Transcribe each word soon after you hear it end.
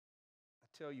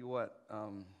tell you what,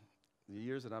 the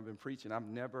years that I've been preaching, I've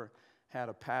never had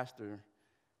a pastor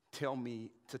tell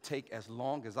me to take as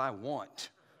long as I want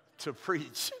to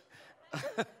preach.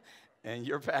 And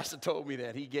your pastor told me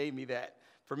that. He gave me that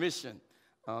permission.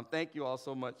 Thank you all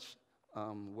so much,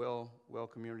 Well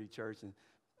Community Church. And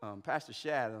Pastor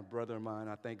Shad, a brother of mine,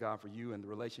 I thank God for you and the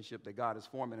relationship that God is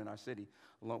forming in our city,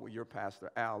 along with your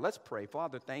pastor, Al. Let's pray.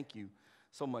 Father, thank you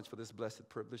so much for this blessed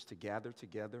privilege to gather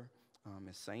together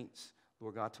as saints,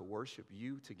 Lord God, to worship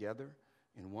you together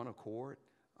in one accord.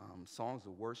 Songs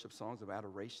of worship, songs of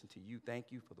adoration to you.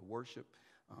 Thank you for the worship.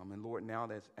 And Lord, now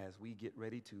that as we get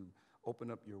ready to open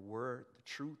up your word, the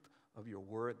truth of your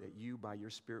word, that you, by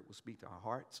your Spirit, will speak to our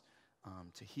hearts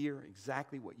to hear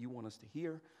exactly what you want us to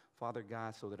hear, Father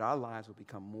God, so that our lives will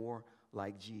become more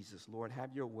like Jesus. Lord,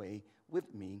 have your way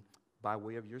with me by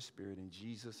way of your Spirit in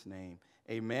Jesus' name.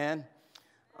 Amen.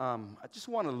 I just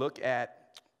want to look at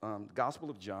the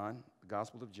Gospel of John,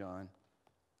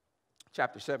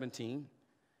 chapter 17,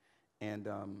 and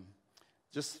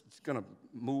just going to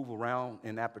move around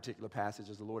in that particular passage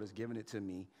as the Lord has given it to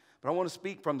me. But I want to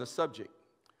speak from the subject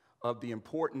of the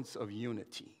importance of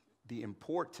unity, the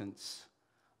importance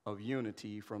of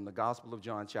unity from the Gospel of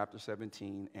John, chapter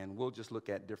 17, and we'll just look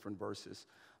at different verses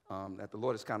that the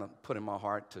Lord has kind of put in my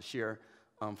heart to share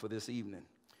for this evening.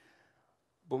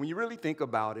 But when you really think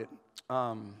about it,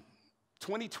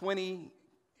 2020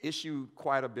 issued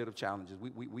quite a bit of challenges.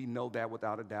 We know that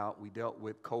without a doubt. We dealt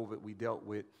with COVID. We dealt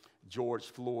with George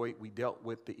Floyd. We dealt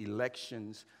with the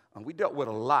elections. We dealt with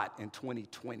a lot in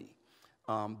 2020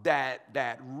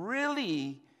 that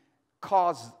really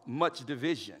caused much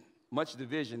division,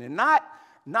 and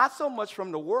not so much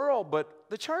from the world, but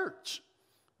the church.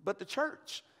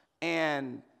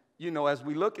 And, you know, as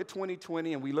we look at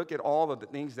 2020 and we look at all of the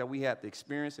things that we had to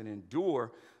experience and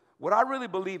endure, what I really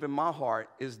believe in my heart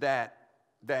is that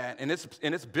and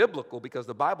it's biblical, because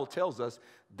the Bible tells us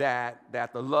that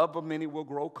the love of many will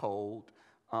grow cold,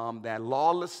 that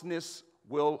lawlessness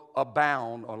will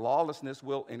abound, or lawlessness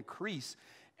will increase.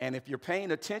 And if you're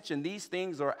paying attention, these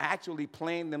things are actually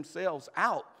playing themselves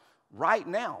out right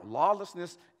now.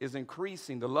 Lawlessness is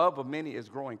increasing. The love of many is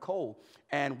growing cold.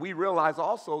 And we realize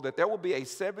also that there will be a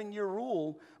 7-year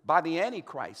rule by the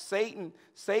Antichrist.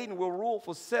 Satan will rule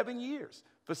for 7 years.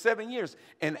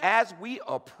 And as we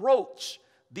approach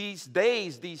these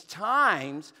days, these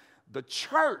times, the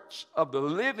church of the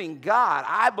living God,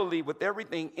 I believe with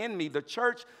everything in me, the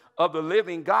church of the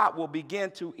living God will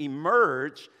begin to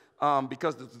emerge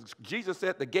because Jesus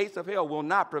said the gates of hell will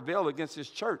not prevail against his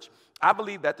church. I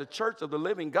believe that the church of the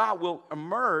living God will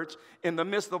emerge in the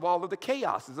midst of all of the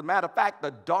chaos. As a matter of fact, the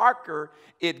darker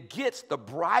it gets, the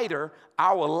brighter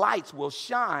our lights will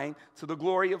shine to the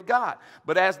glory of God.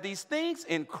 But as these things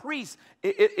increase,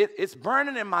 it's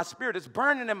burning in my spirit, it's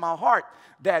burning in my heart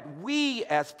that we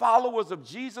as followers of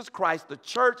Jesus Christ, the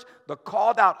church, the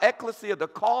called out ecclesia, the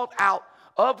called out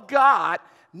of God,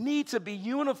 need to be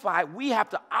unified. We have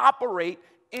to operate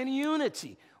in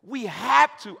unity. We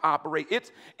have to operate.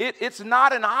 It's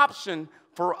not an option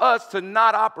for us to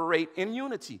not operate in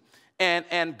unity.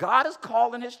 And God is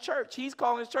calling his church. He's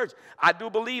calling his church. I do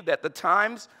believe that the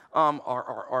times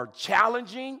are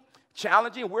challenging.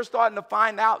 We're starting to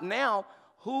find out now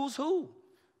who's who.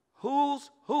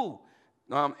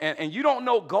 And you don't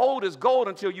know gold is gold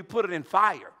until you put it in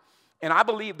fire. And I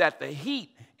believe that the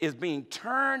heat is being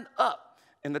turned up.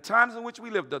 In the times in which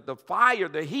we live, the fire,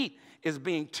 the heat is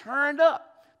being turned up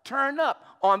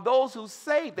on those who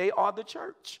say they are the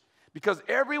church. Because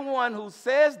everyone who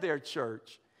says they're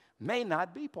church may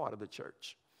not be part of the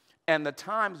church. And the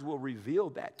times will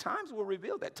reveal that. Times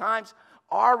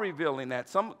are revealing that.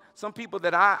 Some people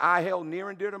that I held near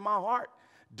and dear to my heart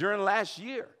during last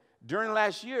year,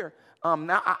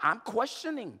 now I'm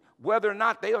questioning whether or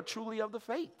not they are truly of the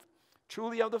faith.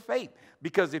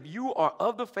 Because if you are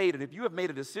of the faith and if you have made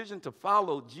a decision to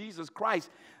follow Jesus Christ,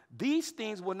 these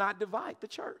things will not divide the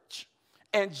church.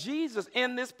 And Jesus,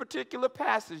 in this particular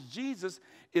passage, Jesus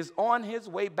is on his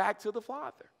way back to the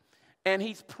Father. And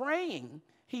he's praying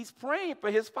for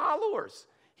his followers.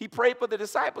 He prayed for the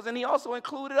disciples, and he also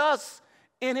included us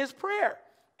in his prayer.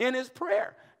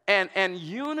 And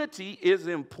unity is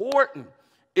important.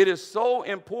 It is so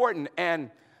important.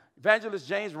 And Evangelist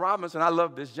James Robinson, I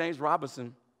love this, James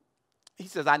Robinson, he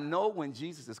says, I know when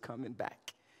Jesus is coming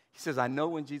back.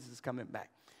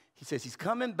 He says he's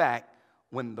coming back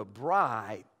when the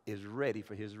bride is ready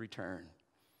for his return.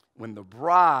 When the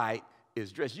bride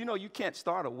is dressed. You know, you can't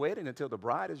start a wedding until the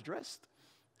bride is dressed.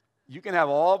 You can have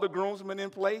all the groomsmen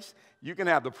in place. You can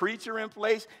have the preacher in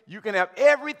place. You can have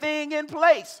everything in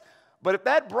place. But if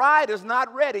that bride is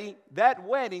not ready, that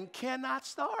wedding cannot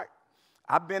start.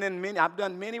 I've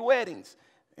done many weddings,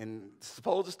 and it's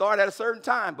supposed to start at a certain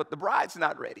time, but the bride's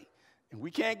not ready. And we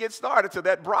can't get started till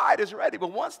that bride is ready.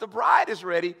 But once the bride is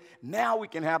ready, now we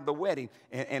can have the wedding.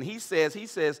 And he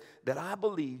says that I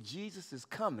believe Jesus is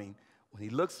coming when he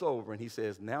looks over and he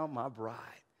says, now my bride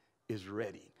is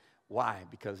ready. Why?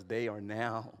 Because they are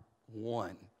now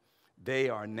one. They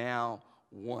are now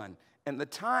one. And the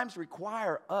times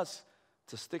require us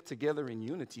to stick together in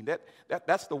unity.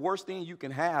 That's the worst thing you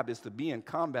can have, is to be in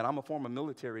combat. I'm a former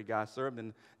military guy, served in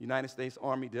the United States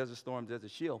Army, Desert Storm,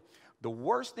 Desert Shield. The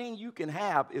worst thing you can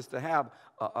have is to have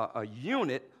a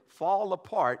unit fall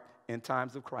apart in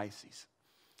times of crises.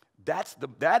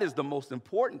 That is the most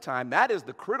important time. That is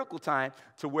the critical time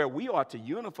to where we ought to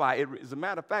unify. As a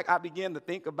matter of fact, I began to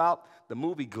think about the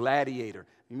movie Gladiator.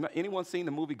 Anyone seen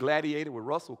the movie Gladiator with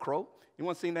Russell Crowe?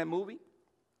 Anyone seen that movie?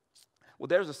 Well,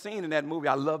 there's a scene in that movie.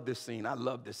 I love this scene.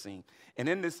 And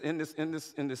in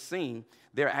this scene,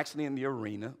 they're actually in the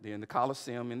arena. They're in the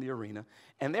Coliseum in the arena,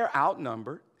 and they're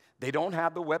outnumbered. They don't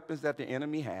have the weapons that the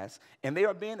enemy has, and they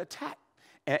are being attacked.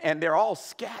 And they're all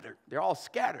scattered. They're all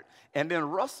scattered. And then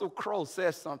Russell Crowe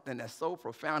says something that's so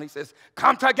profound. He says,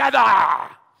 "Come together."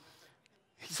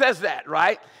 He says that,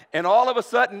 right? And all of a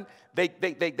sudden,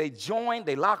 they join,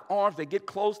 they lock arms, they get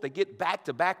close, they get back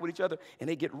to back with each other, and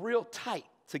they get real tight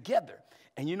together.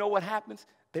 And you know what happens?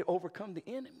 They overcome the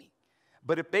enemy.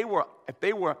 But if they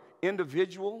were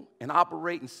individual and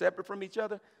operating separate from each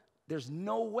other, there's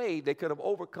no way they could have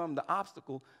overcome the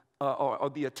obstacle or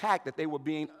the attack that they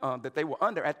were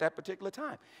under at that particular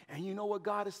time. And you know what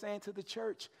God is saying to the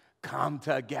church? Come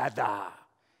together.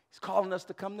 He's calling us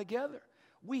to come together.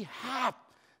 We have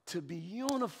to be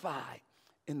unified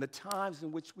in the times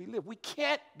in which we live. We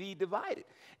can't be divided.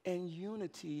 And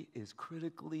unity is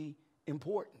critically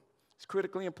important. It's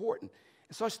critically important.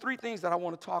 And so there's three things that I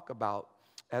want to talk about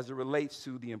as it relates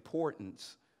to the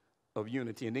importance of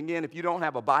unity. And again, if you don't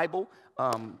have a Bible,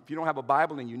 and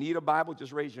you need a Bible,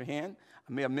 just raise your hand.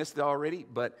 I may have missed it already,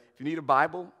 but if you need a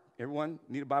Bible, everyone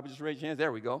need a Bible, just raise your hands.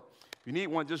 There we go. If you need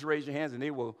one, just raise your hands, and they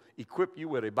will equip you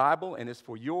with a Bible, and it's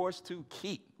for yours to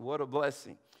keep. What a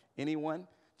blessing. Anyone?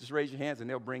 Just raise your hands, and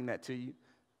they'll bring that to you.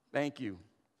 Thank you.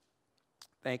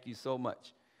 Thank you so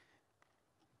much.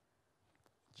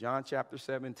 John chapter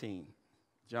 17.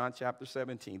 John chapter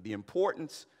 17. The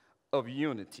importance of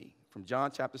unity. From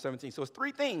John chapter 17. So it's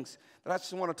three things that I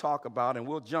just want to talk about, and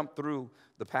we'll jump through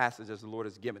the passage as the Lord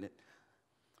has given it.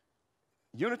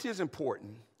 Unity is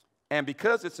important, and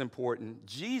because it's important,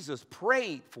 Jesus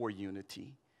prayed for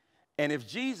unity. And if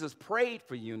Jesus prayed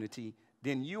for unity,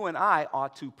 then you and I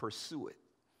ought to pursue it.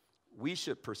 We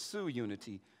should pursue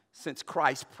unity since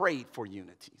Christ prayed for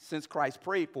unity. Since Christ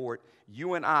prayed for it,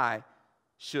 you and I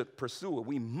should pursue it.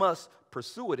 We must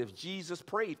pursue it if Jesus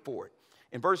prayed for it.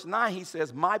 In verse 9, he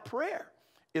says, my prayer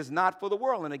is not for the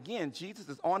world. And again, Jesus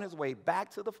is on his way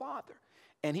back to the Father.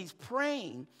 And he's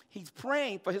praying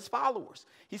for his followers.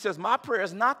 He says, my prayer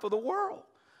is not for the world,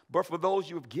 but for those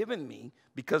you have given me,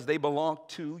 because they belong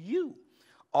to you.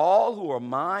 All who are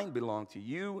mine belong to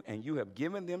you, and you have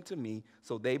given them to me,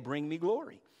 so they bring me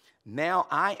glory. Now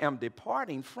I am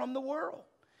departing from the world.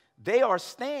 They are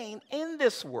staying in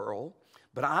this world,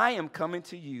 but I am coming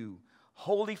to you.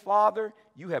 Holy Father,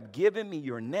 you have given me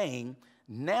your name.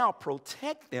 Now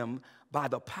protect them by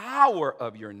the power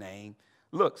of your name.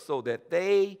 Look, so that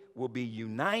they will be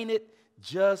united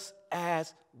just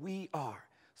as we are.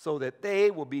 So that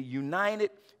they will be united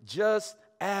just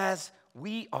as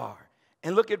we are.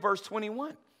 And look at verse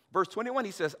 21. Verse 21,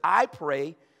 he says, I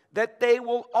pray that they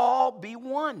will all be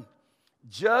one,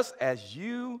 just as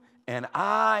you and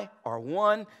I are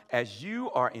one, as you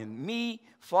are in me,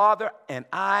 Father, and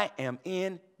I am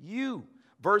in you.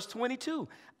 Verse 22,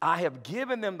 I have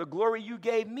given them the glory you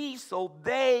gave me, so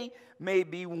they may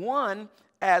be one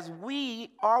as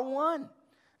we are one.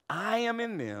 I am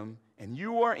in them, and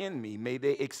you are in me. May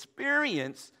they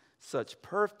experience such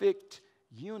perfect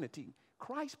unity.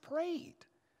 Christ prayed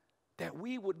that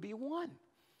we would be one.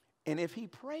 And if he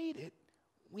prayed it,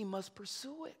 we must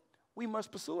pursue it. We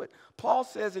must pursue it. Paul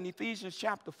says in Ephesians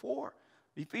chapter 4,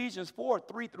 Ephesians 4,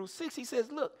 3 through 6, he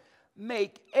says, look,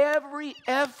 make every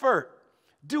effort,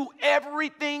 do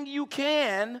everything you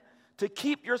can to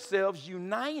keep yourselves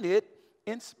united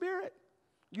in spirit.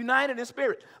 United in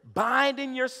spirit,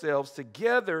 binding yourselves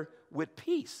together with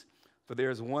peace. For there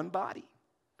is one body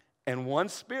and one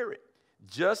spirit,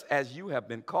 just as you have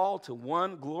been called to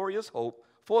one glorious hope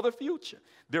for the future.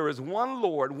 There is one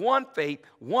Lord, one faith,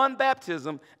 one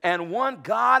baptism, and one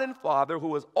God and Father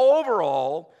who is over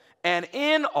all and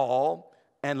in all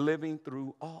and living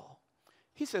through all.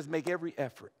 He says, make every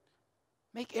effort.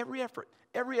 Make every effort.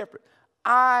 Every effort.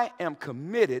 I am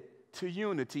committed to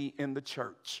unity in the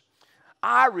church.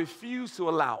 I refuse to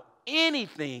allow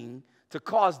anything to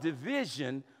cause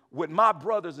division with my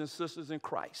brothers and sisters in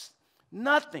Christ.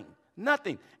 Nothing,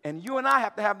 nothing. And you and I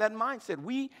have to have that mindset.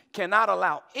 We cannot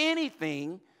allow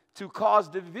anything to cause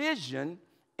division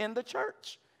in the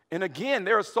church. And again,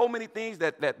 there are so many things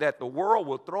that the world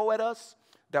will throw at us,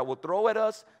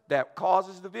 that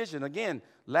causes division. Again,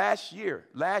 last year,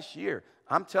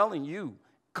 I'm telling you,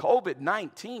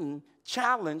 COVID-19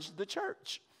 challenged the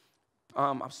church.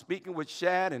 I'm speaking with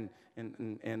Shad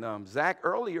and Zach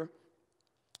earlier.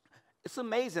 It's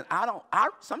amazing.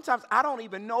 Sometimes I don't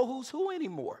even know who's who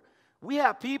anymore. We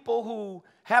have people who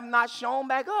have not shown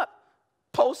back up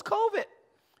post-COVID,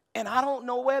 and I don't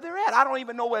know where they're at. I don't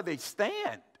even know where they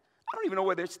stand.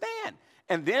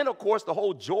 And then, of course, the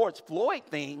whole George Floyd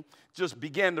thing just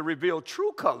began to reveal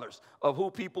true colors of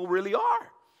who people really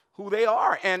are, who they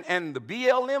are, and the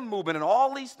BLM movement and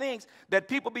all these things that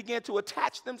people began to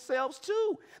attach themselves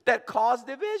to that caused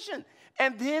division.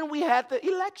 And then we had the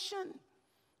election.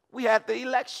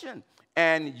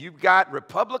 And you've got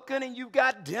Republican and you've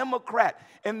got Democrat.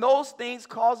 And those things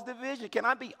cause division. Can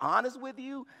I be honest with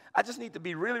you? I just need to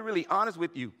be really, really honest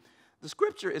with you. The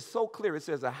scripture is so clear. It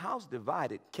says a house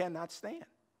divided cannot stand.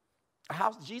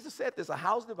 Jesus said this, a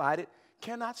house divided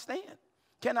cannot stand.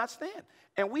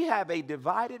 And we have a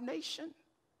divided nation.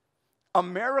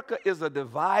 America is a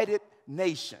divided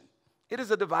nation. It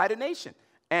is a divided nation.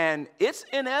 And it's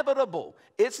inevitable.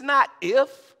 It's not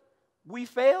if we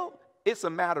fail, it's a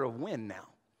matter of when now.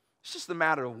 It's just a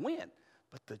matter of when.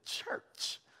 But the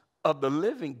church of the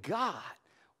living God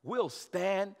will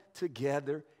stand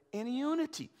together in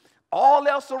unity. All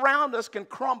else around us can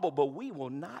crumble, but we will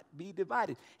not be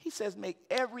divided. He says, make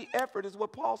every effort, is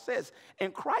what Paul says.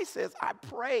 And Christ says, I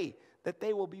pray that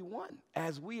they will be one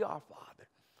as we are, Father.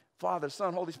 Father,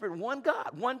 Son, Holy Spirit, one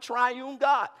God, one triune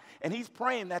God. And he's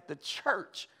praying that the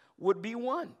church would be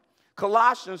one.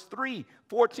 Colossians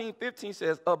 3:14-15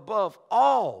 says, above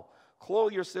all,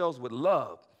 clothe yourselves with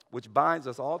love, which binds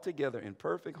us all together in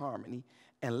perfect harmony,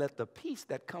 and let the peace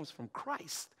that comes from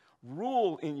Christ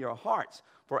rule in your hearts.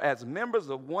 For as members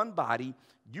of one body,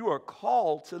 you are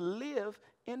called to live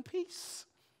in peace.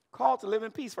 Called to live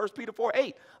in peace. 1 Peter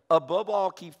 4:8. Above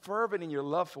all, keep fervent in your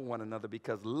love for one another,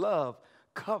 because love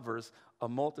covers a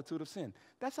multitude of sin.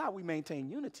 That's how we maintain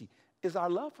unity, is our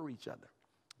love for each other.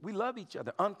 We love each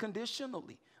other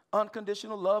unconditionally.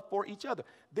 Unconditional love for each other.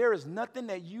 There is nothing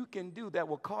that you can do that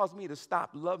will cause me to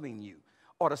stop loving you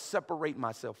or to separate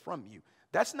myself from you.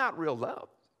 That's not real love.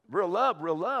 Real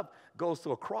love goes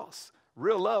to a cross.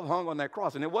 Real love hung on that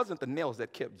cross. And it wasn't the nails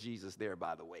that kept Jesus there,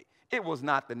 by the way. It was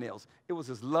not the nails. It was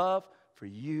his love for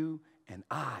you and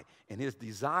I, and his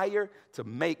desire to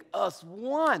make us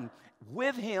one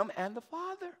with him and the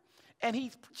Father.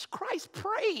 And Christ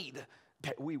prayed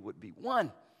that we would be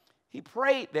one. He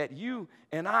prayed that you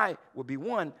and I would be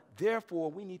one. Therefore,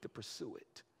 we need to pursue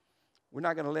it. We're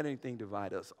not going to let anything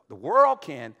divide us. The world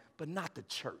can, but not the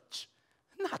church.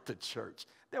 Not the church.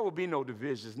 There will be no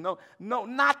divisions. No,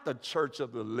 not the church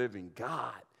of the living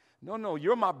God. No,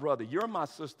 you're my brother. You're my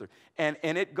sister. And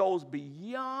it goes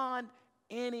beyond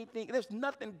anything. There's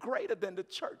nothing greater than the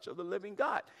church of the living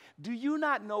God. Do you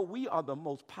not know we are the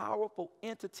most powerful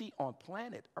entity on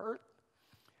planet Earth?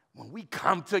 When we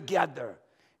come together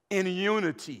in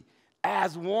unity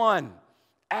as one.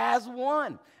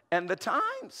 And the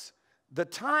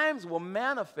times will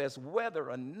manifest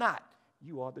whether or not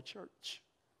you are the church.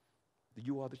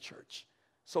 You are the church.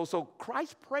 So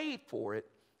Christ prayed for it.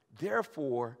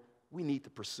 Therefore, we need to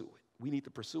pursue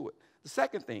it. The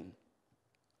second thing,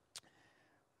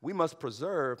 we must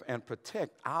preserve and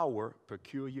protect our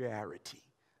peculiarity.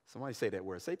 Somebody say that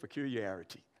word. Say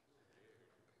peculiarity.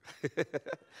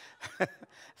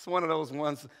 It's one of those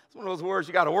words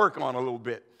you got to work on a little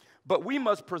bit. But we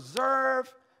must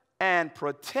preserve and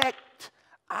protect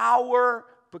our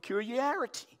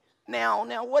peculiarity.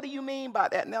 Now, what do you mean by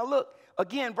that? Now, look,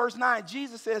 again, verse 9,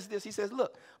 Jesus says this. He says,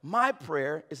 look, my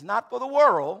prayer is not for the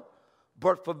world,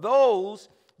 but for those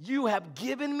you have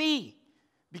given me,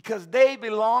 because they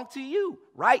belong to you,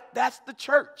 right? That's the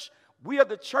church. We are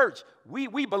the church.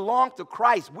 We belong to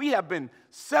Christ. We have been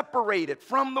separated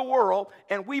from the world,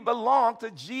 and we belong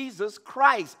to Jesus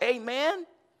Christ. Amen?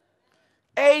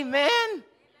 Amen?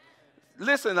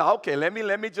 Listen, okay, let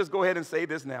me just go ahead and say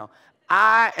this now.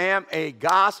 I am a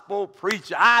gospel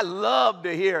preacher. I love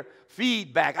to hear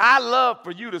feedback. I love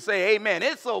for you to say amen.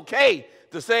 It's okay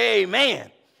to say amen.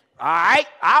 All right?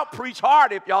 I'll preach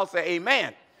hard if y'all say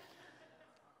amen.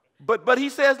 But he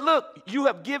says, look, you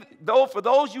have given, though for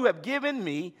those you have given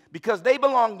me, because they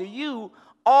belong to you,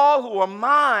 all who are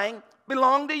mine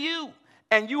belong to you,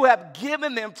 and you have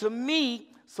given them to me,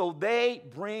 so they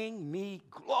bring me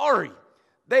glory.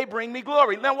 They bring me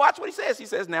glory. Now watch what he says. He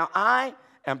says, now I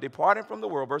am departing from the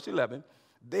world, verse 11.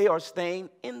 They are staying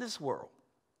in this world,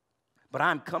 but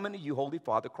I'm coming to you, Holy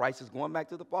Father. Christ is going back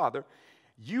to the Father.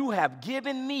 You have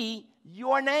given me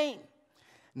your name.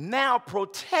 Now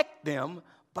protect them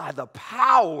by the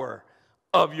power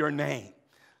of your name,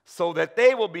 so that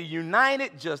they will be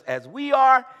united just as we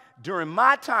are. During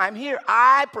my time here,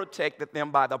 I protected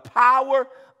them by the power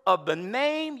of the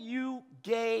name you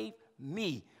gave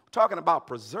me. We're talking about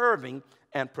preserving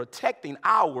and protecting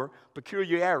our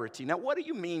peculiarity. Now, what do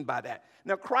you mean by that?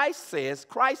 Now, Christ says,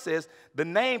 the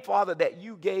name, Father, that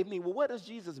you gave me. Well, what does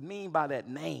Jesus mean by that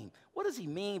name? What does he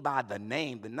mean by the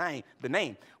name?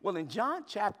 Well, in John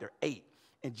chapter 8,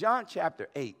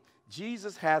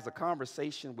 Jesus has a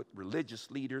conversation with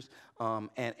religious leaders, and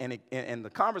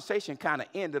the conversation kind of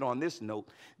ended on this note.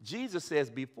 Jesus says,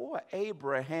 before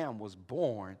Abraham was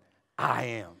born, I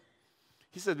am.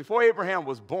 He says, before Abraham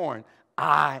was born,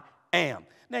 I am.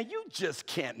 Now, you just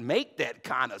can't make that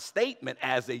kind of statement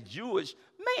as a Jewish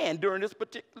man during this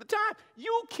particular time.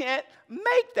 You can't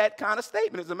make that kind of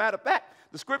statement. As a matter of fact,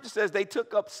 the scripture says they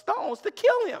took up stones to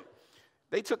kill him.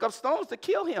 They took up stones to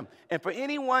kill him. And for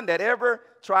anyone that ever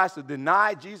tries to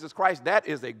deny Jesus Christ, that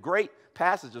is a great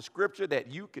passage of scripture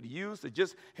that you could use to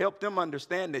just help them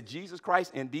understand that Jesus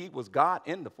Christ indeed was God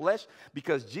in the flesh,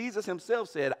 because Jesus himself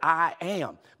said, I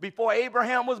am. Before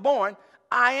Abraham was born,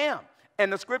 I am.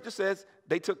 And the scripture says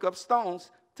they took up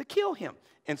stones to kill him.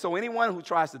 And so anyone who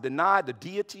tries to deny the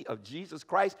deity of Jesus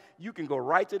Christ, you can go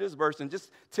right to this verse and just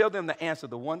tell them to answer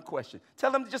the one question.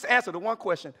 Tell them to just answer the one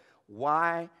question.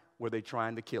 Why were they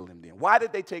trying to kill him then? Why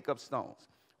did they take up stones?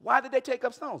 Why did they take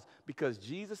up stones? Because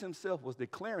Jesus himself was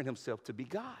declaring himself to be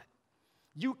God.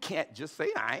 You can't just say,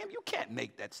 I am. You can't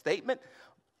make that statement.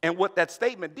 And what that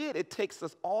statement did, it takes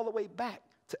us all the way back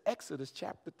to Exodus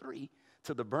chapter 3,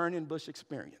 to the burning bush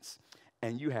experience.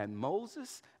 And you had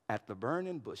Moses at the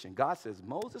burning bush. And God says,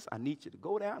 Moses, I need you to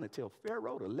go down and tell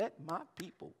Pharaoh to let my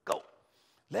people go.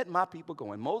 Let my people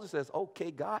go. And Moses says,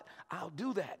 okay, God, I'll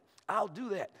do that. I'll do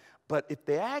that. But if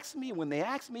they ask me, when they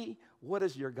ask me, what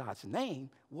is your God's name,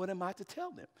 what am I to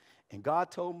tell them? And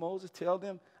God told Moses, tell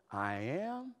them, I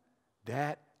am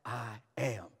that I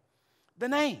am. The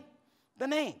name.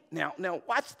 Now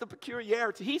watch the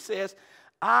peculiarity. He says,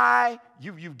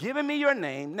 you've given me your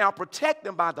name. Now protect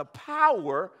them by the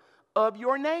power of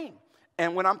your name.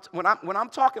 And when I'm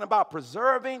talking about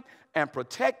preserving and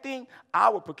protecting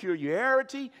our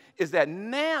peculiarity, is that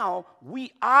now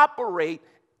we operate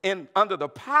under the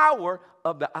power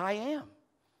of the I am.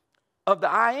 Of the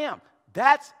I am.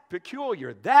 That's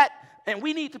peculiar. And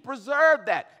we need to preserve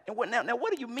that. And now,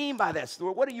 what do you mean by that,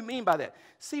 Stuart? What do you mean by that?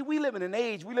 See, we live in an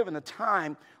age, we live in a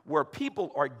time where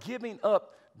people are giving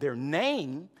up their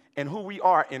name and who we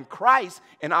are in Christ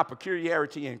and our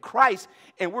peculiarity in Christ,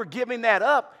 and we're giving that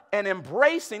up and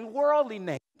embracing worldly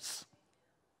names.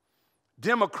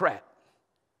 Democrat,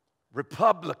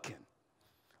 Republican,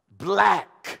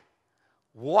 black,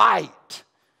 white,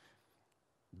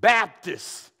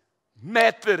 Baptist,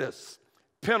 Methodist,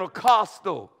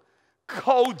 Pentecostal,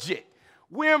 Kojic.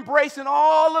 We're embracing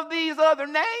all of these other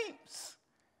names.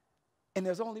 And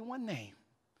there's only one name.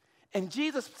 And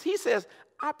Jesus, he says,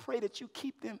 I pray that you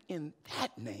keep them in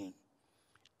that name.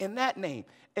 In that name.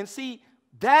 And see,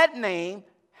 that name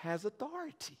has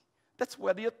authority. That's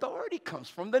where the authority comes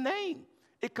from, the name.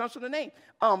 It comes from the name.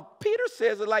 Peter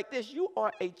says it like this: you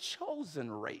are a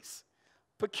chosen race,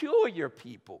 peculiar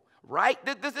people, right?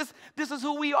 This is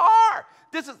who we are.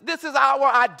 This is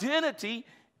our identity,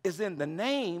 is in the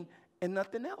name and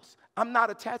nothing else. I'm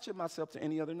not attaching myself to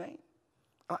any other name.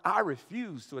 I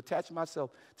refuse to attach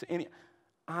myself to any.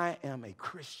 I am a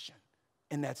Christian,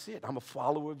 and that's it. I'm a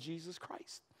follower of Jesus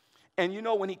Christ. And you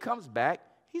know, when he comes back,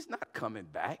 he's not coming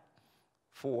back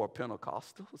for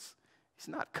Pentecostals. He's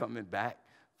not coming back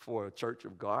for a Church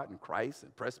of God and Christ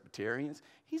and Presbyterians.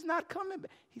 He's not coming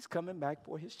back. He's coming back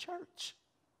for his church.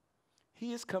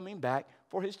 He is coming back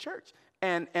for his church.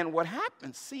 And what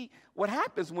happens, see, what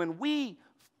happens when we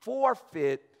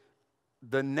forfeit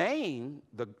the name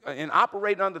and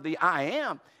operate under the I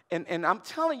am, and I'm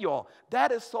telling you all,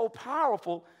 that is so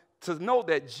powerful to know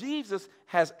that Jesus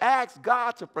has asked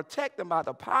God to protect them by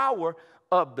the power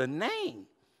of the name,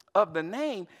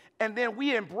 and then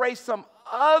we embrace some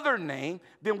other name,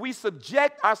 then we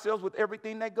subject ourselves with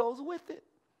everything that goes with it.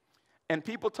 And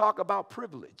people talk about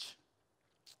privilege.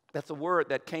 That's a word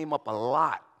that came up a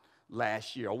lot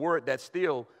last year, a word that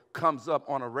still comes up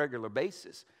on a regular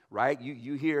basis, right?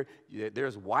 You hear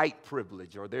there's white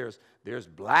privilege or there's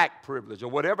black privilege or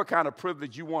whatever kind of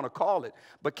privilege you want to call it.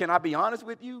 But can I be honest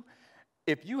with you?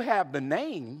 If you have the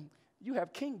name, you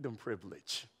have kingdom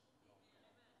privilege.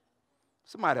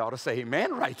 Somebody ought to say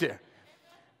amen right there.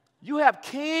 You have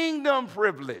kingdom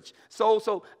privilege.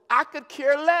 So I could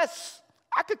care less.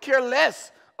 I could care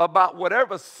less about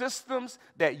whatever systems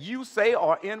that you say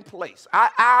are in place.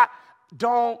 I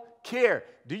don't care.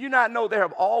 Do you not know there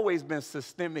have always been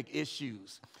systemic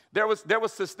issues? There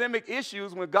was systemic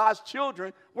issues when God's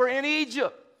children were in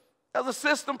Egypt. There was a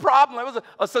system problem. It was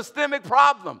a systemic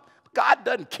problem. God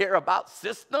doesn't care about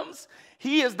systems.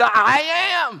 He is the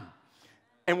I am.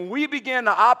 And when we begin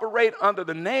to operate under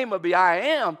the name of the I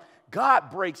am,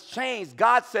 God breaks chains.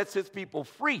 God sets his people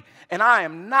free. And I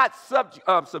am not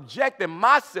subjecting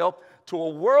myself to a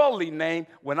worldly name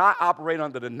when I operate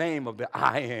under the name of the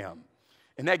I am.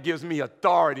 And that gives me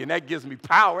authority and that gives me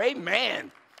power.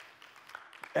 Amen.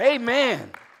 Amen.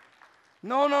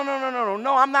 No,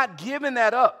 I'm not giving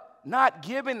that up. Not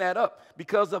giving that up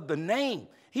because of the name.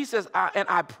 He says, and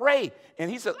I pray, and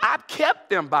he says, I've kept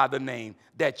them by the name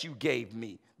that you gave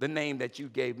me, the name that you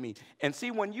gave me. And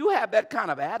see, when you have that kind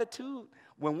of attitude,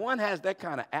 when one has that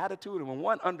kind of attitude, and when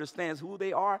one understands who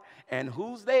they are and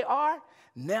whose they are,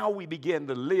 now we begin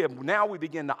to live. Now we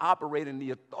begin to operate in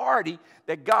the authority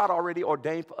that God already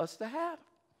ordained for us to have.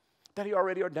 That he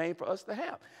already ordained for us to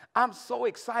have. I'm so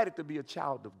excited to be a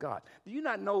child of God. Do you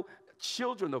not know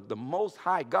children of the Most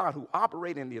High God who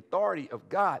operate in the authority of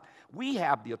God? We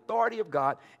have the authority of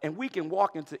God, and we can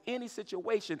walk into any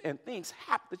situation, and things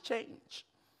have to change.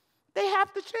 They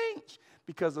have to change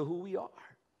because of who we are.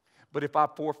 But if I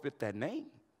forfeit that name,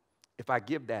 if I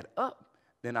give that up,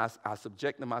 then I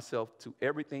subject myself to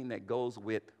everything that goes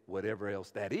with whatever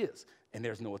else that is, and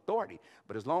there's no authority.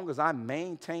 But as long as I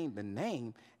maintain the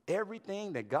name,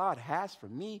 everything that God has for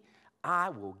me, I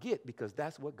will get because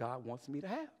that's what God wants me to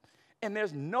have. And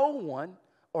there's no one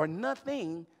or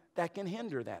nothing that can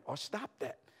hinder that or stop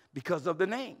that because of the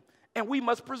name. And we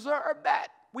must preserve that.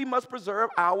 We must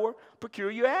preserve our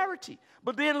peculiarity.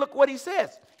 But then look what he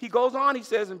says. He goes on, he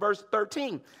says in verse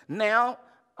 13, now,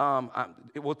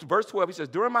 verse 12, he says,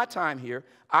 during my time here,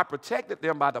 I protected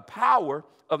them by the power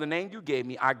of the name you gave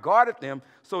me. I guarded them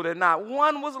so that not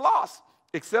one was lost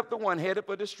except the one headed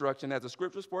for destruction, as the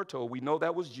scriptures foretold. We know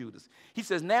that was Judas. He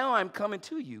says, now I'm coming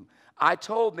to you. I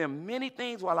told them many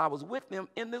things while I was with them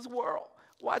in this world.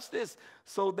 Watch this.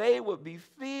 So they would be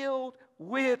filled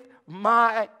with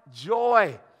my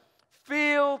joy.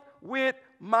 Filled with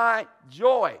my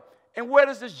joy. And where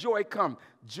does this joy come?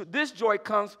 This joy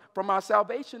comes from our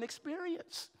salvation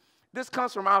experience. This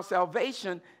comes from our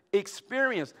salvation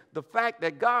experience. The fact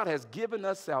that God has given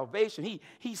us salvation.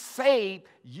 He saved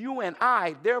you and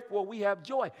I. Therefore, we have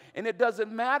joy. And it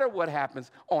doesn't matter what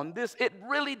happens on this. It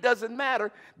really doesn't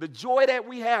matter. The joy that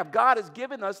we have, God has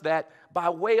given us that by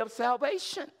way of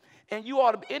salvation. And you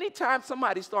ought to, anytime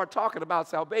somebody starts talking about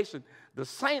salvation, the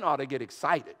saint ought to get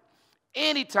excited.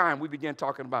 Anytime we begin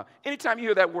talking about, anytime you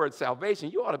hear that word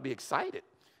salvation, you ought to be excited.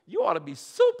 You ought to be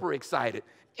super excited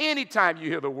anytime you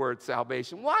hear the word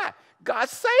salvation. Why? God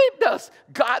saved us.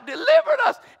 God delivered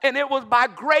us. And it was by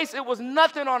grace. It was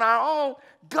nothing on our own.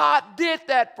 God did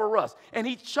that for us. And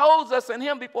he chose us in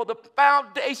him before the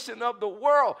foundation of the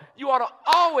world. You ought to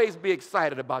always be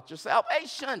excited about your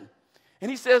salvation.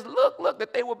 And he says, look,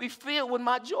 that they will be filled with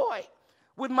my joy.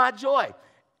 With my joy.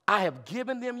 I have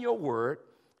given them your word.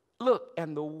 Look,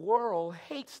 and the world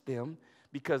hates them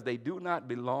because they do not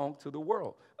belong to the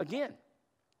world. Again,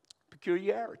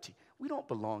 peculiarity. We don't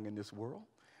belong in this world.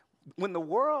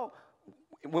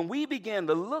 When we begin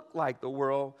to look like the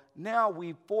world, now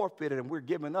we've forfeited and we're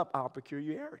giving up our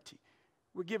peculiarity.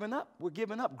 We're giving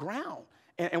up ground.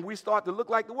 And we start to look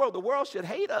like the world. The world should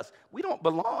hate us. We don't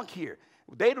belong here.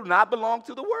 They do not belong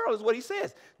to the world, is what he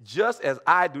says. Just as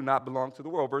I do not belong to the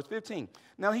world. Verse 15.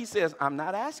 Now he says, I'm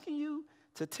not asking you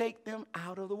to take them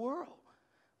out of the world,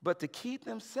 but to keep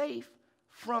them safe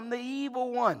from the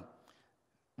evil one.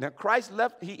 Now Christ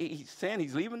left, he's saying he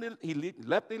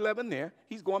left the 11 there.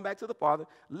 He's going back to the Father,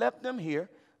 left them here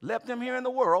in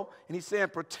the world, and he's saying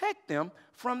protect them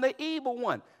from the evil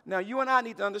one. Now you and I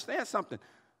need to understand something.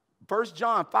 1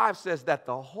 John 5 says that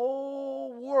the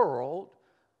whole world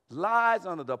lies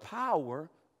under the power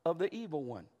of the evil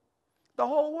one. The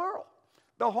whole world.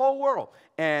 The whole world.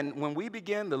 And when we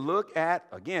begin to look at,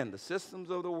 again, the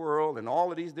systems of the world and all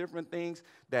of these different things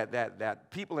that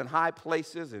people in high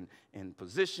places and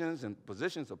positions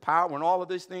of power and all of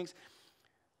these things,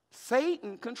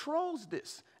 Satan controls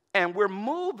this. And we're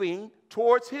moving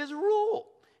towards his rule.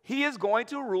 He is going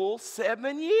to rule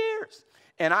 7 years.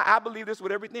 And I believe this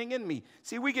with everything in me.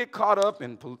 See, we get caught up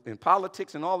in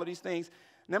politics and all of these things.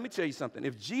 Let me tell you something.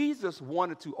 If Jesus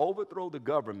wanted to overthrow the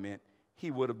government, he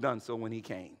would have done so when he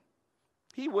came.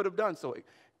 He would have done so.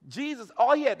 Jesus,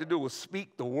 all he had to do was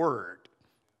speak the word,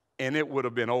 and it would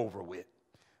have been over with.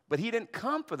 But he didn't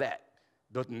come for that.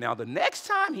 Now, the next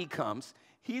time he comes,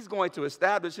 he's going to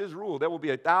establish his rule. There will be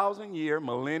a 1,000-year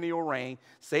millennial reign.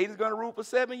 Satan's going to rule for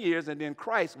 7 years, and then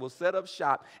Christ will set up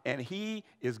shop, and he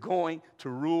is going to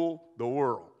rule the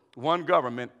world. One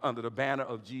government under the banner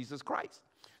of Jesus Christ.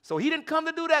 So he didn't come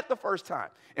to do that the first time.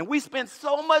 And we spent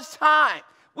so much time.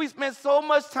 We spend so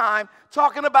much time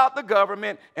talking about the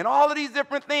government and all of these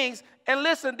different things. And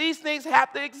listen, these things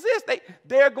have to exist.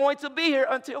 They're going to be here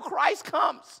until Christ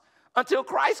comes. Until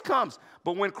Christ comes.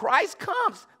 But when Christ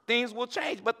comes, things will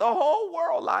change. But the whole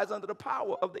world lies under the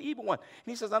power of the evil one.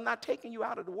 And he says, I'm not taking you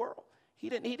out of the world. He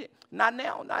didn't. Not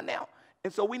now, not now.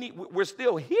 And so we're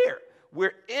still here.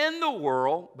 We're in the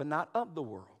world, but not of the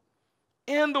world.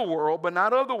 In the world, but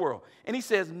not of the world. And he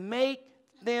says, make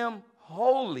them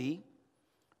holy.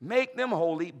 Make them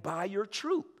holy by your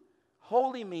truth.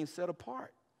 Holy means set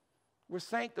apart. We're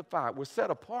sanctified. We're set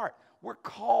apart. We're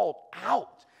called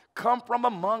out. Come from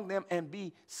among them and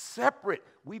be separate.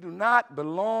 We do not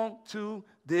belong to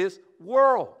this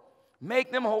world.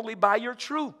 Make them holy by your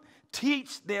truth.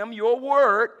 Teach them your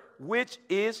word, which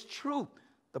is truth.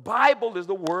 The Bible is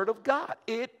the word of God.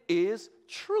 It is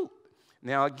truth.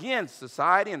 Now, again,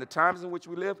 society and the times in which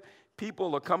we live,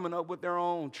 people are coming up with their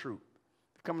own truth.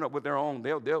 They're coming up with their own.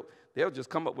 They'll just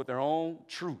come up with their own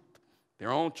truth.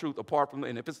 Their own truth apart from,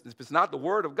 and if it's not the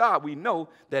word of God, we know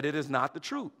that it is not the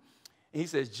truth. And he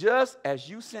says, just as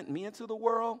you sent me into the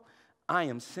world, I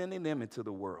am sending them into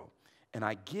the world. And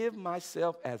I give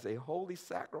myself as a holy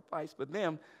sacrifice for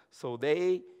them so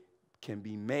they can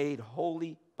be made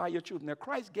holy by your truth. Now,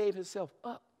 Christ gave himself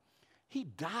up. He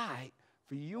died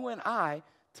for you and I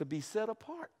to be set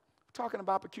apart. We're talking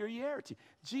about peculiarity.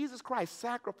 Jesus Christ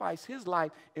sacrificed his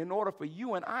life in order for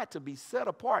you and I to be set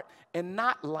apart and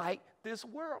not like this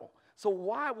world. So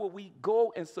why will we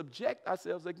go and subject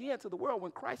ourselves again to the world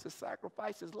when Christ has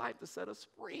sacrificed his life to set us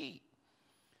free?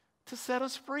 To set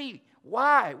us free.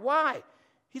 Why? Why?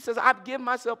 He says, I've given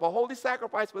myself a holy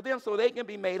sacrifice for them so they can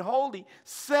be made holy,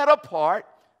 set apart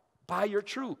by your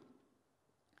truth.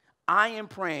 I am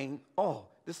praying. Oh,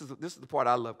 this is the part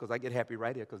I love because I get happy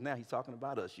right here because now he's talking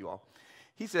about us, you all.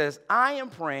 He says, I am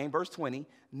praying, verse 20,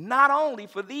 not only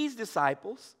for these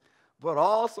disciples, but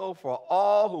also for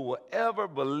all who will ever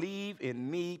believe in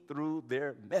me through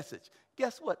their message.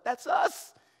 Guess what? That's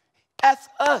us. That's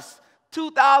us.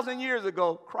 2,000 years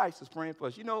ago, Christ is praying for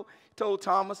us. You know, he told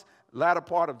Thomas, latter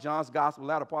part of John's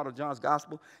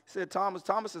gospel, he said, Thomas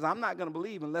says, I'm not going to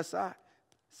believe unless I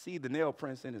see the nail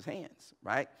prints in his hands,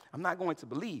 right? I'm not going to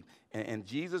believe. And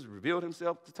Jesus revealed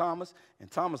himself to Thomas, and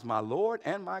Thomas, my Lord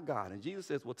and my God. And Jesus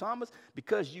says, well, Thomas,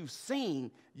 because you've seen,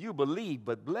 you believe,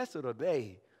 but blessed are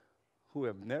they who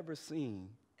have never seen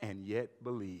and yet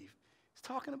believe. He's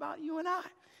talking about you and I.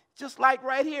 Just like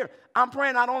right here, I'm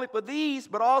praying not only for these,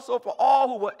 but also for all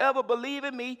who will ever believe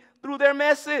in me through their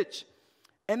message.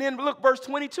 And then look, verse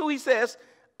 22, he says,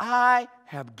 I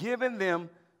have given them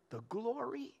the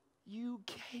glory you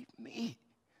gave me.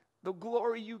 The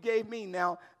glory you gave me.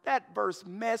 Now, that verse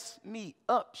messed me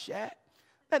up, Shaq.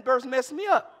 That verse messed me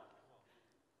up.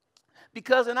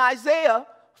 Because in Isaiah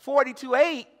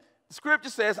 42:8, the scripture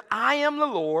says, I am the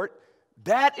Lord,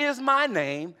 that is my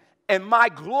name, and my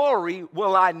glory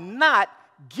will I not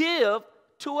give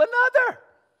to another.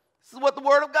 This is what the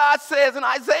word of God says in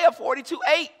Isaiah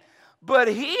 42:8. But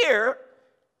here,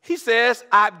 he says,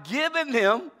 I've given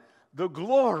them the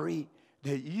glory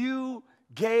that you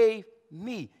gave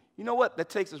me. You know what? That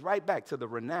takes us right back to the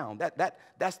renown.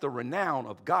 That's the renown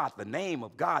of God, the name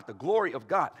of God, the glory of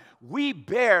God. We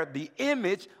bear the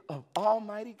image of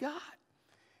Almighty God.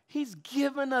 He's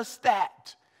given us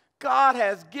that. God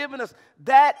has given us.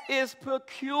 That is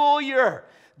peculiar.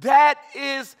 That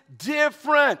is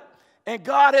different. And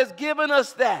God has given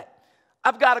us that.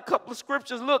 I've got a couple of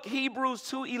scriptures. Look, Hebrews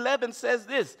 2:11 says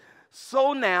this.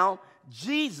 So now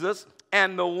Jesus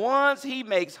and the ones he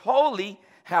makes holy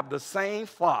have the same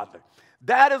Father.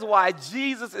 That is why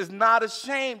Jesus is not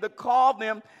ashamed to call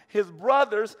them his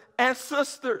brothers and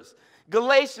sisters.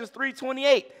 Galatians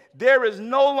 3:28. There is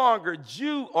no longer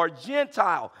Jew or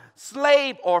Gentile,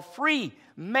 slave or free,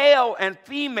 male and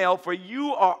female, for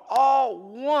you are all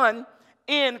one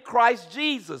in Christ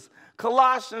Jesus.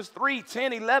 Colossians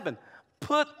 3:10-11.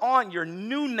 Put on your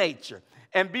new nature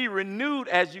and be renewed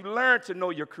as you learn to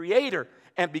know your Creator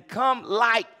and become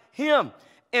like him.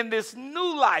 In this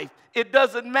new life, it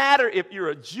doesn't matter if you're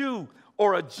a Jew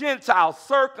or a Gentile,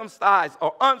 circumcised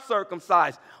or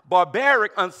uncircumcised,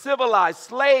 barbaric, uncivilized,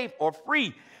 slave or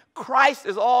free. Christ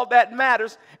is all that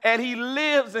matters, and he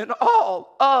lives in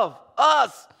all of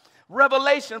us.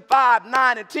 Revelation 5,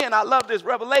 9, and 10. I love this.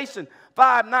 Revelation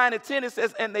 5, 9, and 10. It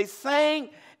says, and they sang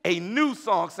a new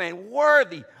song, saying,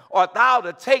 worthy art thou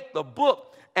to take the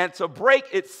book and to break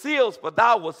its seals, for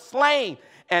thou wast slain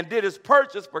and didst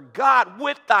purchase for God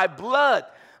with thy blood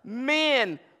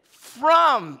men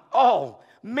from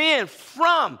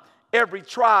every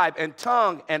tribe and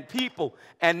tongue and people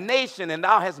and nation, and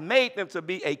thou hast made them to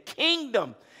be a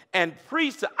kingdom and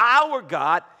priests to our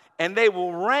God, and they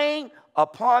will reign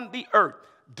upon the earth.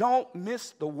 Don't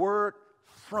miss the word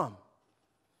from.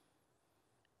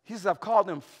 He says, I've called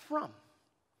them from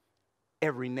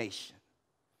every nation,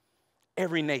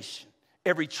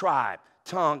 every tribe,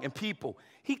 tongue, and people.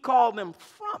 He called them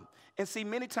from. And see,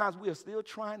 many times we are still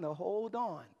trying to hold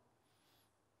on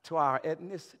to our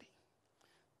ethnicity,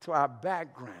 to our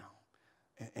background,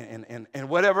 and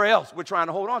whatever else we're trying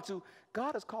to hold on to.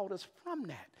 God has called us from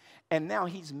that. And now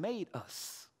he's made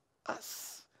us,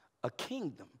 a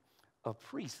kingdom, a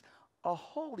priest, a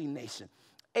holy nation,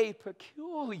 a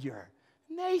peculiar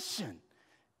nation.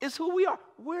 It's who we are.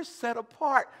 We're set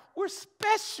apart. We're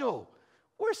special.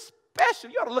 We're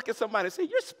special. You ought to look at somebody and say,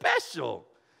 you're special.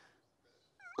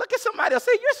 Look at somebody and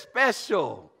say, you're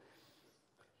special.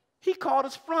 He called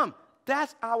us from.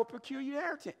 That's our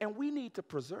peculiarity. And we need to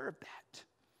preserve that.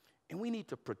 And we need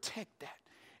to protect that.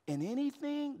 And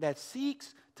anything that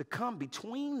seeks to come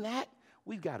between that,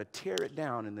 we've got to tear it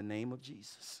down in the name of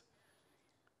Jesus.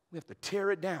 We have to tear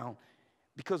it down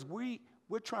because we're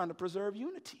trying to preserve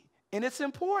unity. And it's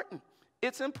important.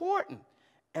 It's important.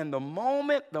 And the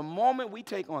moment we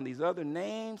take on these other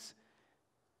names,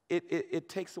 it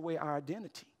takes away our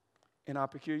identity and our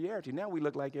peculiarity. Now we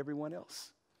look like everyone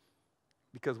else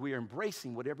because we are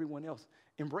embracing what everyone else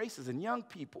embraces. And young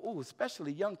people,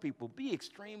 especially young people, be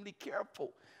extremely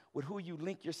careful with who you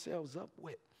link yourselves up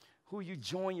with, who you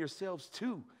join yourselves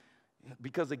to.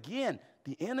 Because again,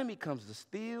 the enemy comes to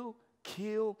steal,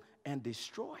 kill, and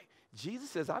destroy. Jesus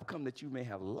says, I've come that you may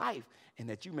have life and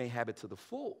that you may have it to the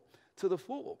full. To the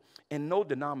full. And no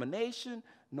denomination,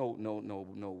 no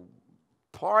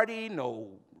party, no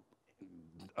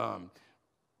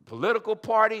political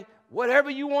party, whatever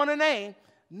you want to name,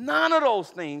 none of those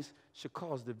things should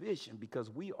cause division because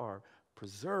we are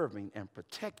preserving and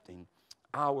protecting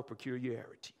our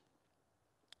peculiarity.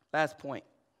 Last point.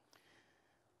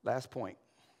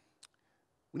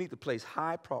 We need to place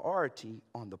high priority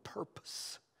on the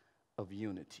purpose of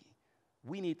unity.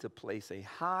 We need to place a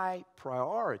high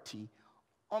priority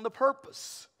on the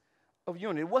purpose of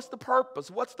unity. What's the purpose?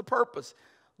 What's the purpose?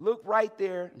 Look right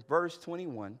there in verse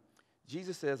 21.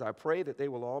 Jesus says, I pray that they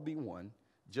will all be one,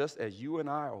 just as you and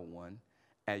I are one,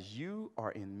 as you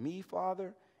are in me,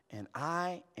 Father, and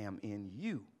I am in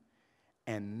you.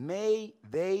 And may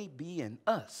they be in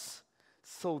us,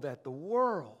 so that the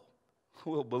world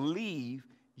will believe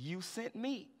you sent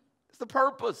me. It's the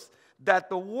purpose, that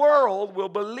the world will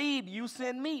believe you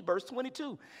sent me. Verse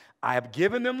 22, I have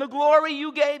given them the glory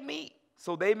you gave me,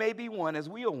 so they may be one as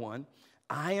we are one.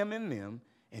 I am in them,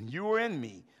 and you are in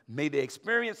me. May they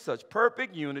experience such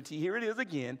perfect unity, here it is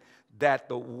again, that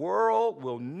the world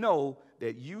will know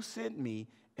that you sent me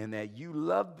and that you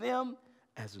love them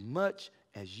as much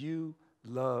as you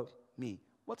love me.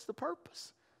 What's the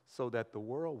purpose? So that the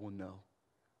world will know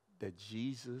that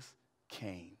Jesus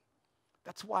came.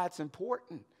 That's why it's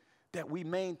important that we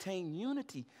maintain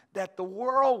unity, that the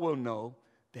world will know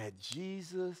that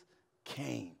Jesus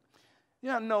came.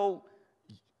 You know,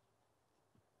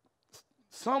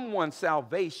 someone's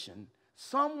salvation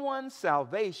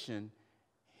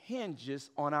hinges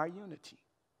on our unity.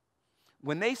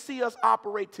 When they see us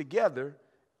operate together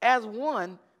as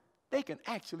one, they can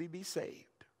actually be saved.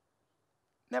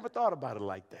 Never thought about it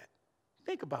like that.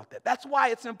 Think about that. That's why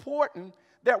it's important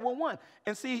that we're one.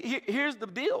 And see, here's the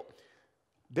deal.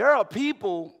 There are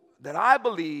people that I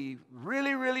believe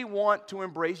really, really want to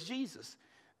embrace Jesus.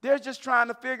 They're just trying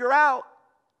to figure out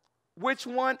which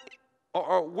one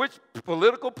or which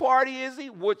political party is he,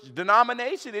 which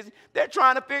denomination is he. They're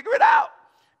trying to figure it out.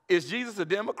 Is Jesus a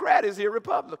Democrat? Is he a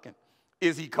Republican?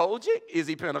 Is he Kojic? Is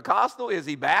he Pentecostal? Is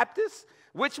he Baptist?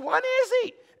 Which one is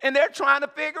he? And they're trying to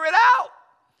figure it out.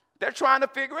 They're trying to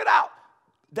figure it out.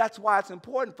 That's why it's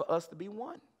important for us to be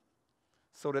one,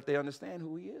 so that they understand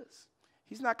who he is.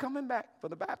 He's not coming back for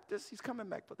the Baptists. He's coming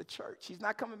back for the church. He's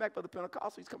not coming back for the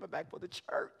Pentecostal. He's coming back for the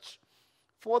church.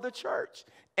 For the church.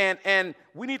 And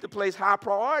we need to place high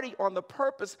priority on the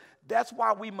purpose. That's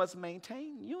why we must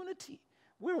maintain unity.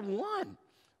 We're one.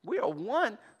 We are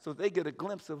one so they get a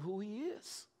glimpse of who he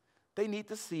is. They need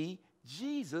to see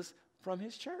Jesus from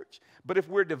his church. But if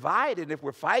we're divided, if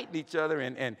we're fighting each other,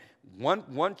 and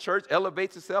one church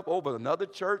elevates itself over another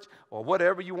church, or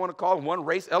whatever you want to call it, one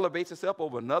race elevates itself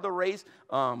over another race,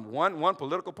 one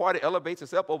political party elevates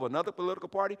itself over another political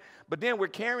party, but then we're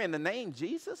carrying the name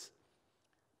Jesus,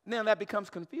 then that becomes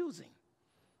confusing.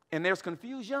 And there's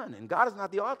confusion, and God is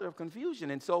not the author of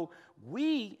confusion. And so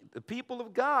we, the people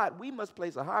of God, we must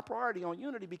place a high priority on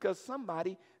unity because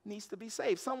somebody needs to be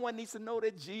saved. Someone needs to know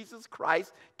that Jesus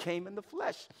Christ came in the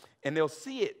flesh, and they'll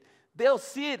see it. They'll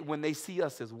see it when they see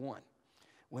us as one.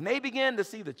 When they begin to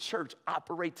see the church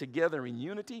operate together in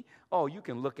unity, oh, you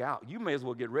can look out. You may as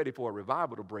well get ready for a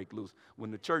revival to break loose when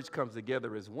the church comes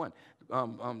together as one.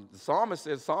 The psalmist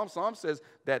says, Psalm says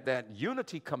that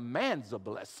unity commands a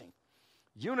blessing.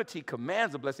 Unity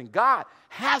commands a blessing. God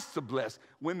has to bless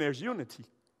when there's unity.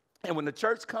 And when the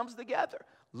church comes together,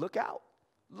 look out.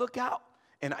 Look out.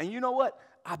 And you know what?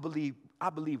 I believe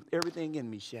everything in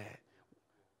me, Shad.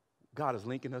 God is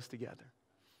linking us together.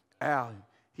 Al,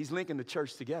 he's linking the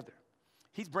church together.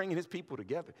 He's bringing his people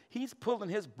together. He's pulling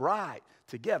his bride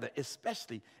together,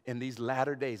 especially in these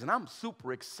latter days. And I'm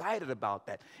super excited about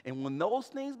that. And when those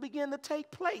things begin to take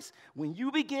place, when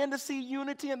you begin to see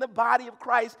unity in the body of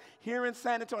Christ here in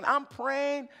San Antonio,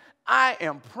 I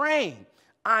am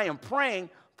praying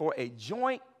for a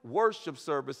joint worship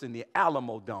service in the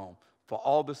Alamo Dome for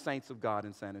all the saints of God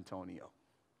in San Antonio.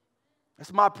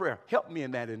 That's my prayer. Help me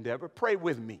in that endeavor. Pray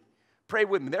with me. Pray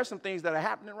with me. There's some things that are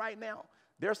happening right now.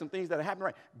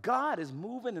 God is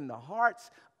moving in the hearts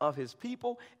of his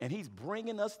people, and he's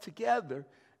bringing us together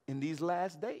in these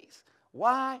last days.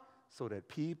 Why? So that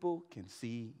people can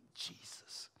see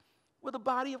Jesus. We're the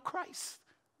body of Christ.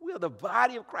 We are the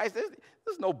body of Christ.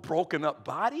 There's no broken up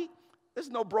body. There's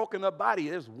no broken up body.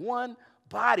 There's one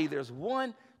body. There's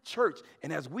one church.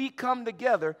 And as we come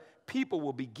together, people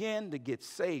will begin to get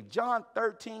saved. John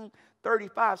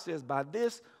 13:35 says, by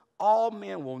this all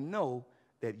men will know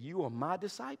that you are my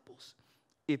disciples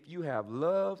if you have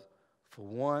love for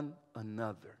one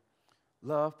another.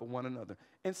 Love for one another.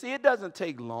 And see, it doesn't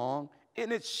take long,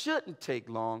 and it shouldn't take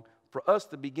long for us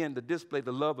to begin to display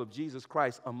the love of Jesus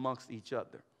Christ amongst each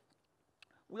other.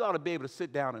 We ought to be able to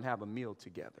sit down and have a meal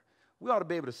together. We ought to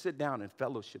be able to sit down and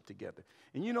fellowship together.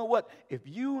 And you know what? If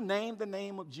you name the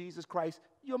name of Jesus Christ,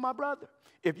 you're my brother.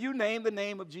 If you name the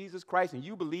name of Jesus Christ and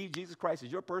you believe Jesus Christ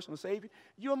is your personal Savior,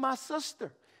 you're my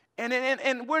sister.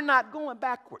 And we're not going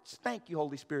backwards. Thank you,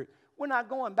 Holy Spirit. We're not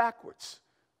going backwards.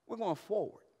 We're going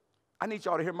forward. I need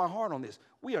y'all to hear my heart on this.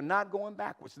 We are not going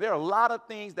backwards. There are a lot of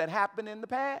things that happened in the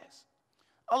past.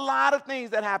 A lot of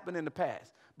things that happened in the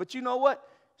past. But you know what?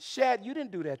 Shad, you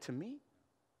didn't do that to me.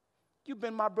 You've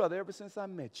been my brother ever since I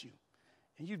met you.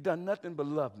 And you've done nothing but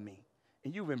love me.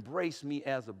 And you've embraced me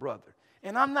as a brother.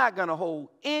 And I'm not going to hold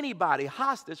anybody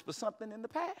hostage for something in the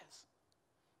past.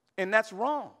 And that's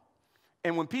wrong.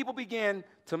 And when people begin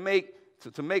to make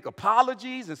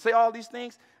apologies and say all these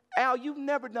things, Al, you've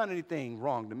never done anything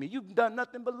wrong to me. You've done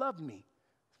nothing but love me.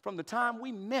 From the time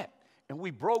we met and we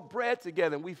broke bread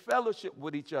together and we fellowship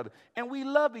with each other and we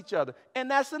love each other, and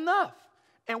that's enough.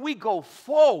 And we go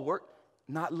forward,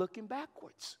 not looking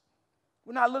backwards.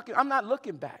 I'm not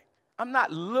looking back. I'm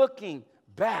not looking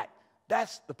back.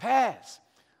 That's the past.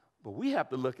 But we have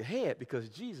to look ahead because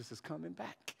Jesus is coming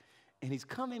back. And he's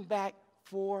coming back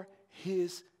for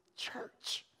his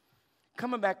church.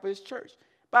 Coming back for his church.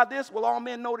 By this will all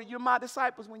men know that you're my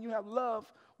disciples when you have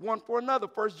love one for another.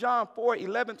 1 John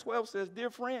 4:11-12 says, dear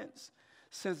friends,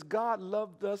 since God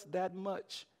loved us that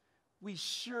much, we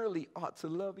surely ought to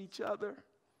love each other.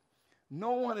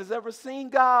 No one has ever seen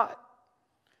God.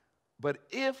 But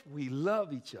if we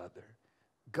love each other,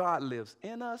 God lives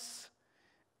in us,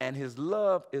 and his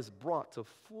love is brought to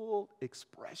full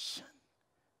expression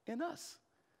in us.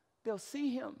 They'll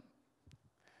see him.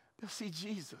 They'll see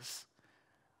Jesus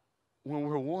when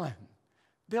we're one.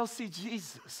 They'll see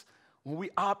Jesus when we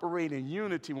operate in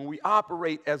unity, when we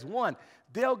operate as one.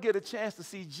 They'll get a chance to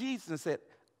see Jesus and say,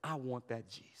 I want that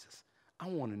Jesus. I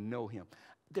want to know him.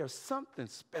 There's something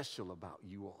special about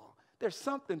you all. There's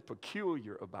something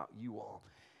peculiar about you all.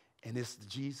 And it's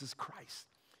Jesus Christ.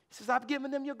 He says, I've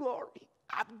given them your glory.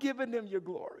 I've given them your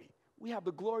glory. We have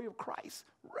the glory of Christ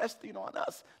resting on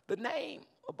us, the name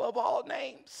above all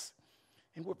names.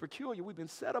 And we're peculiar. We've been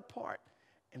set apart.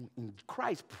 And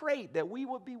Christ prayed that we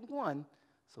would be one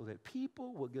so that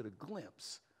people will get a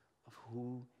glimpse of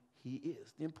who he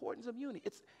is. The importance of unity.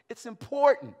 It's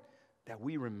important that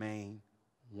we remain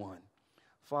one.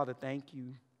 Father, thank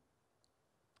you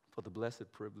for the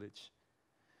blessed privilege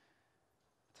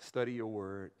to study your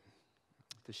word,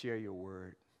 to share your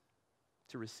word.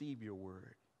 to receive your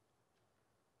word.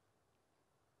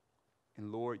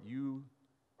 And Lord, you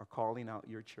are calling out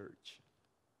your church.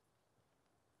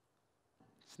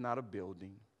 It's not a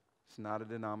building. It's not a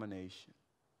denomination.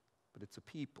 But it's a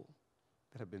people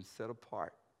that have been set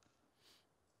apart,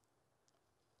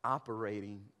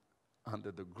 operating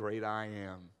under the great I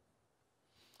am.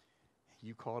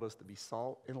 You called us to be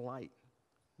salt and light.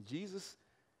 Jesus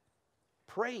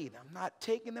prayed, I'm not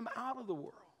taking them out of the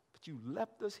world, but you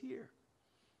left us here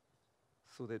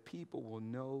so that people will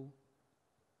know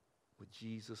what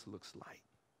Jesus looks like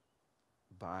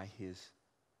by his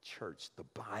church, the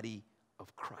body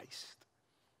of Christ.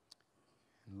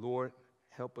 And Lord,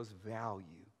 help us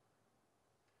value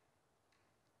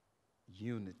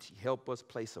unity. Help us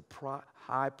place a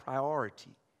high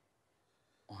priority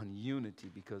on unity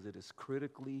because it is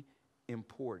critically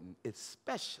important,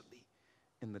 especially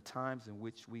in the times in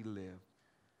which we live.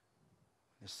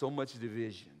 There's so much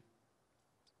division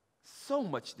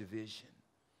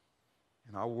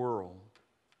in our world.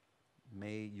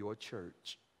 May your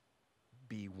church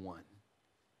be one.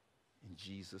 In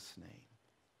Jesus' name,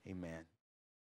 amen.